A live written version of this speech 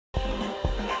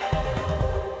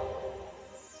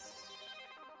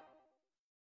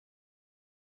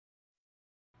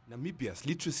Namibia's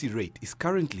literacy rate is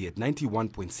currently at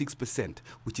 91.6%,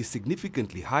 which is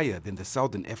significantly higher than the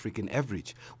Southern African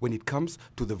average. When it comes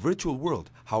to the virtual world,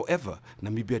 however,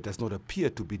 Namibia does not appear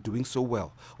to be doing so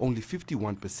well. Only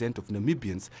 51% of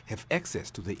Namibians have access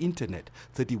to the internet,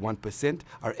 31%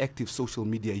 are active social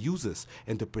media users,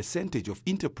 and the percentage of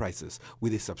enterprises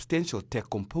with a substantial tech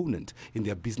component in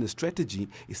their business strategy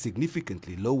is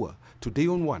significantly lower. Today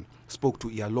on One, spoke to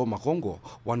Dololo DoBox,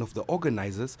 one of the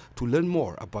organizers, to learn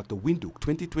more about the Windhoek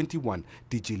 2021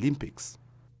 Digilympics.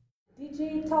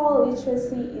 Digital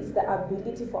literacy is the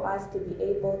ability for us to be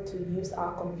able to use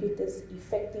our computers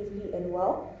effectively and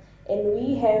well. And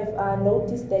we have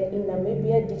noticed that in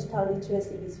Namibia, digital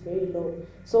literacy is very low.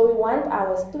 So we want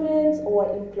our students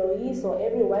or employees or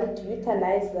everyone to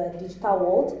utilize the digital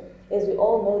world. As we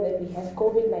all know that we have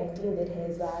COVID-19 that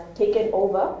has taken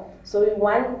over. So we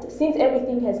want, since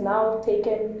everything has now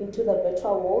taken into the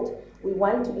virtual world, we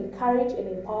want to encourage and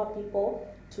empower people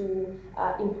to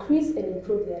increase and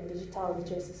improve their digital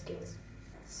literacy skills.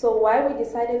 So why we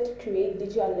decided to create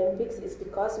Digilympics is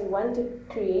because we want to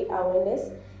create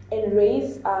awareness and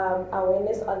raise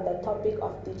awareness on the topic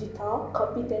of digital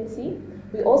competency.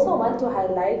 We also want to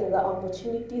highlight the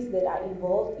opportunities that are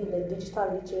involved in the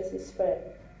digital literacy sphere.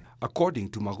 According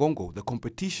to Magongo, the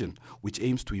competition, which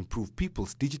aims to improve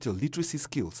people's digital literacy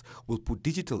skills, will put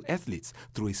digital athletes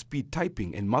through a speed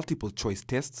typing and multiple choice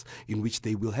tests in which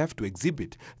they will have to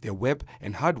exhibit their web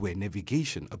and hardware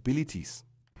navigation abilities.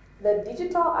 The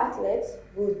digital athletes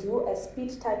will do a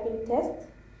speed typing test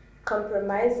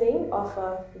comprising of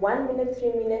 1 minute, 3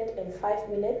 minute, and 5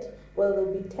 minute, where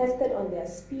they'll be tested on their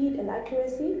speed and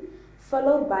accuracy,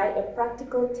 followed by a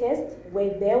practical test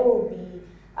where they will be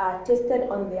tested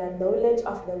on their knowledge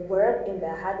of the web and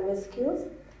their hardware skills,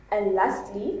 and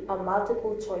lastly, a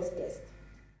multiple choice test.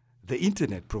 The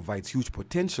internet provides huge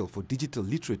potential for digital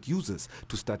literate users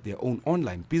to start their own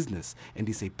online business and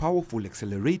is a powerful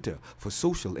accelerator for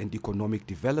social and economic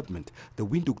development. The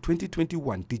Windhoek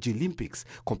 2021 Digilympics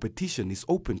competition is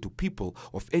open to people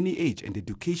of any age and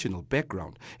educational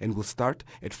background and will start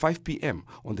at 5 p.m.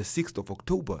 on the 6th of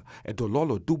October at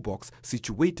Dololo DoBox,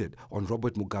 situated on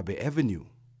Robert Mugabe Avenue.